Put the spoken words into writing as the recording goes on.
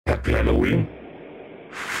Happy Halloween.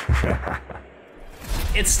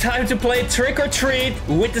 It's time to play Trick or Treat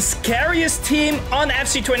with the scariest team on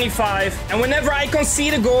FC25. And whenever I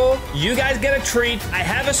concede a goal, you guys get a treat. I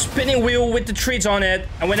have a spinning wheel with the treats on it.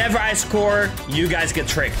 And whenever I score, you guys get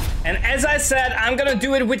tricked. And as I said, I'm gonna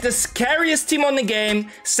do it with the scariest team on the game.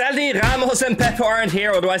 Sadly, Ramos and Pepe aren't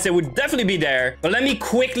here, otherwise they would definitely be there. But let me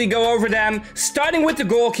quickly go over them. Starting with the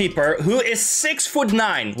goalkeeper, who is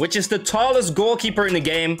 6'9", which is the tallest goalkeeper in the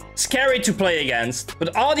game. Scary to play against.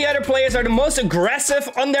 But all the other players are the most aggressive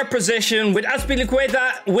on their position, with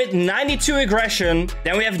Azpilicueta with 92 aggression.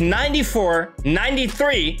 Then we have 94,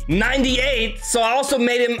 93, 98. So I also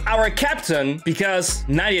made him our captain because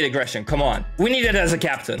 98 aggression, come on. We need it as a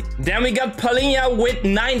captain. Then we got Palhinha with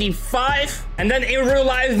 95. And then in real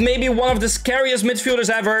life, maybe one of the scariest midfielders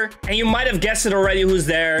ever. And you might have guessed it already who's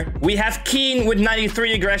there. We have Keane with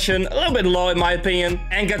 93 aggression, a little bit low in my opinion.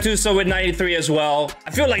 And Gattuso with 93 as well.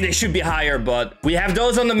 I feel like they should be higher, but we have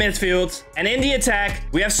those on the midfield. And in the attack,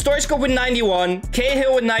 we have Stoichkov with 91,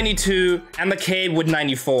 Cahill with 92, and McCabe with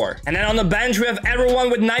 94. And then on the bench, we have everyone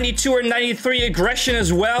with 92 or 93 aggression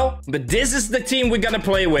as well. But this is the team we're gonna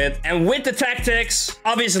play with. And with the tactics,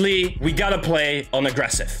 obviously, we gotta play on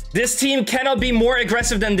aggressive. This team cannot be more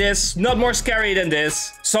aggressive than this, not more scary than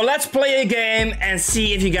this. So let's play a game and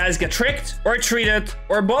see if you guys get tricked or treated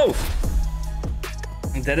or both.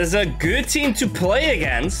 That is a good team to play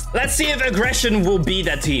against. Let's see if aggression will be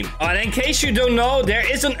that team. And in case you don't know, there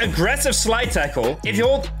is an aggressive slide tackle. If you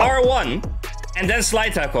hold R1 and then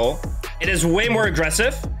slide tackle, it is way more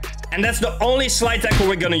aggressive. And that's the only slide tackle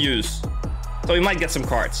we're gonna use. So we might get some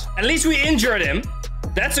cards. At least we injured him.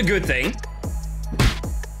 That's a good thing.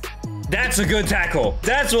 That's a good tackle.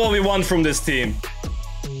 That's what we want from this team.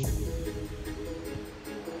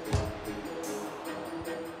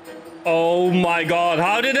 Oh my god,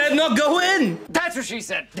 how did that not go in? That's what she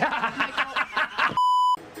said.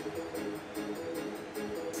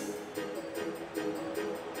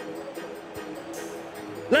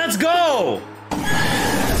 Let's go!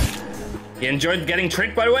 You enjoyed getting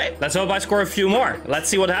tricked, by the way? Let's hope I score a few more. Let's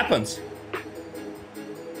see what happens.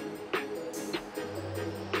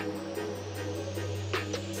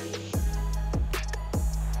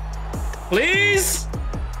 Please?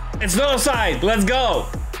 It's not offside. Let's go.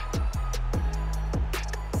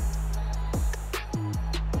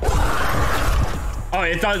 Oh,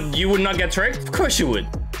 I thought you would not get tricked? Of course you would.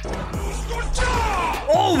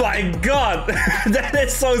 Oh my god. That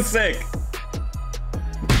is so sick.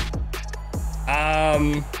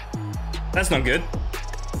 That's not good.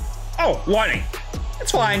 Oh, warning.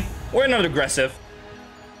 It's fine. We're not aggressive.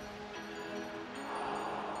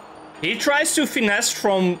 He tries to finesse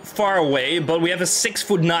from far away, but we have a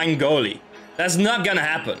 6'9" goalie. That's not gonna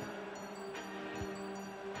happen.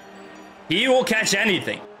 He will catch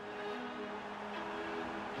anything.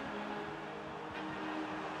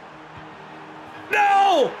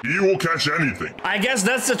 No! He will catch anything. I guess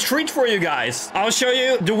that's a treat for you guys. I'll show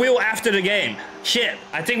you the wheel after the game. Shit,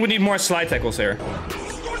 I think we need more slide tackles here.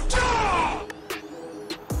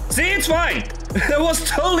 See, it's fine. That was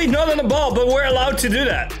totally not on the ball, but we're allowed to do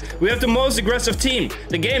that. We have the most aggressive team.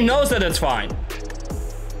 The game knows that it's fine.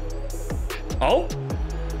 Oh?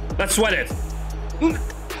 Let's sweat it.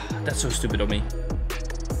 That's so stupid of me.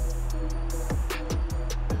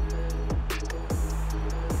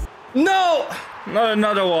 No! Not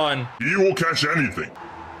another one. He will catch anything.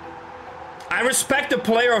 I respect the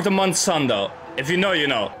player of the month son, though. If you know, you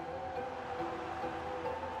know.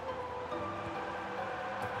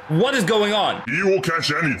 What is going on? He will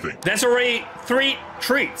catch anything. That's already 3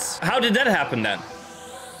 treats. How did that happen then?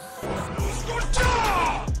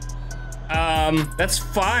 That's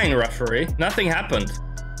fine, referee. Nothing happened.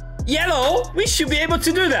 Yellow? We should be able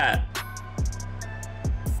to do that.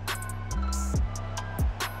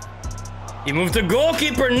 He moved the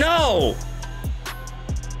goalkeeper. No.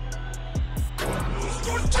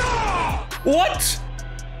 What?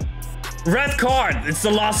 Red card. It's the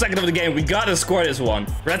last second of the game. We gotta score this one.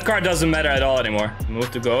 Red card doesn't matter at all anymore.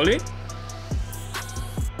 Move the goalie.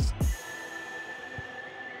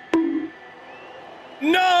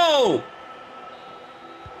 No!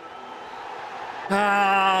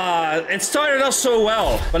 It started off so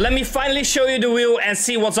well, but let me finally show you the wheel and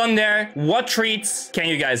see what's on there. What treats can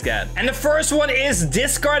you guys get? And the first one is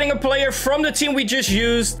discarding a player from the team we just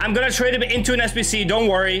used. I'm gonna trade him into an SBC, don't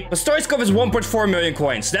worry. But Stoichkov is 1.4 million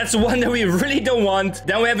coins. That's the one that we really don't want.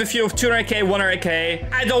 Then we have a few of 200k,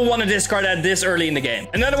 100k. I don't want to discard that this early in the game.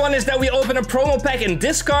 Another one is that we open a promo pack and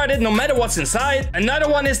discard it no matter what's inside. Another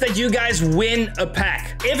one is that you guys win a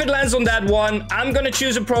pack. If it lands on that one, I'm gonna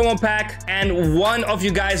choose a promo pack and one of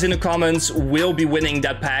you guys in the comments will be winning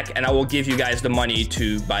that pack, and I will give you guys the money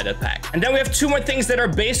to buy that pack. And then we have 2 more things that are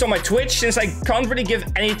based on my Twitch, since I can't really give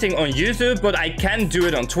anything on YouTube, but I can do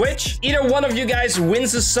it on Twitch. Either one of you guys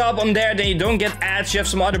wins a sub on there, then you don't get ads. You have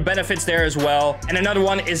some other benefits there as well. And another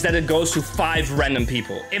one is that it goes to 5 random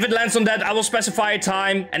people. If it lands on that, I will specify a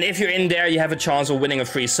time, and if you're in there, you have a chance of winning a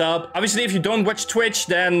free sub. Obviously, if you don't watch Twitch,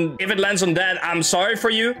 then if it lands on that, I'm sorry for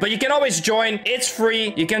you, but you can always join. It's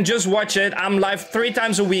free. You can just watch it. I'm live 3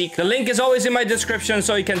 times a week. The link is always in my description,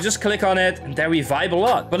 so you can just click on it, and there we vibe a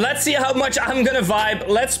lot. But let's see how much I'm gonna vibe.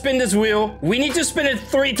 Let's spin this wheel. We need to spin it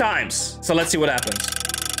 3 times, so let's see what happens.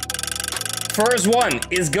 First one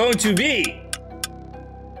is going to be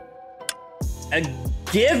a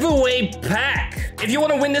giveaway pack. If you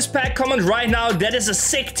want to win this pack, comment right now. That is a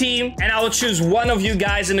sick team, and I will choose one of you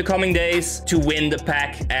guys in the coming days to win the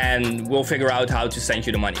pack, and we'll figure out how to send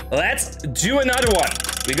you the money. Let's do another one.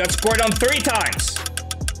 We got scored on 3 times.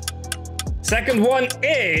 Second one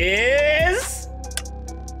is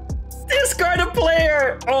discard a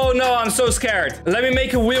player. Oh no, I'm so scared. Let me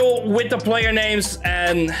make a wheel with the player names,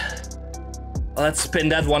 and let's spin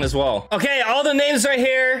that one as well. Okay, all the names are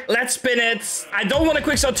here. Let's spin it. I don't want to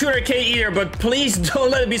quick sell 200k either, but please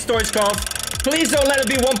don't let it be Stoichkov. Please don't let it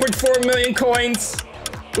be 1.4 million coins.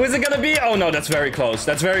 Who is it gonna be? Oh no, that's very close.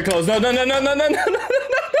 That's very close. No, no, no, no, no, no, no, no.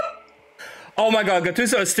 Oh my god,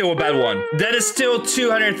 Gattuso is still a bad one. That is still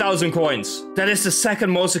 200,000 coins. That is the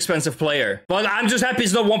second most expensive player. But I'm just happy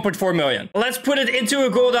it's not 1.4 million. Let's put it into a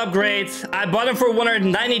gold upgrade. I bought him for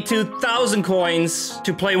 192,000 coins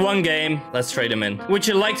to play 1 game. Let's trade him in. Would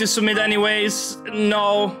you like to submit anyways?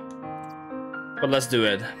 No. But let's do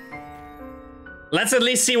it. Let's at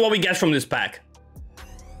least see what we get from this pack.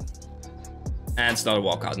 And it's not a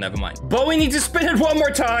walkout, never mind. But we need to spin it 1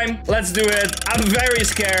 more time. Let's do it. I'm very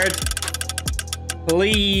scared.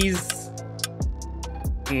 Please.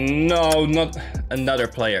 No, not another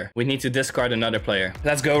player. We need to discard another player.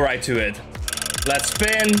 Let's go right to it. Let's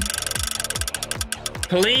spin.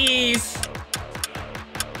 Please.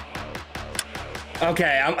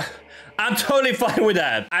 Okay, I'm totally fine with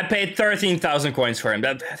that. I paid 13,000 coins for him.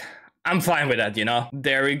 I'm fine with that, you know?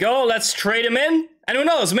 There we go. Let's trade him in. And who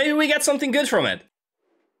knows, maybe we get something good from it.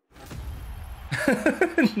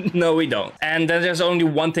 No, we don't. And then there's only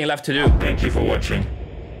one thing left to do. Thank you for watching.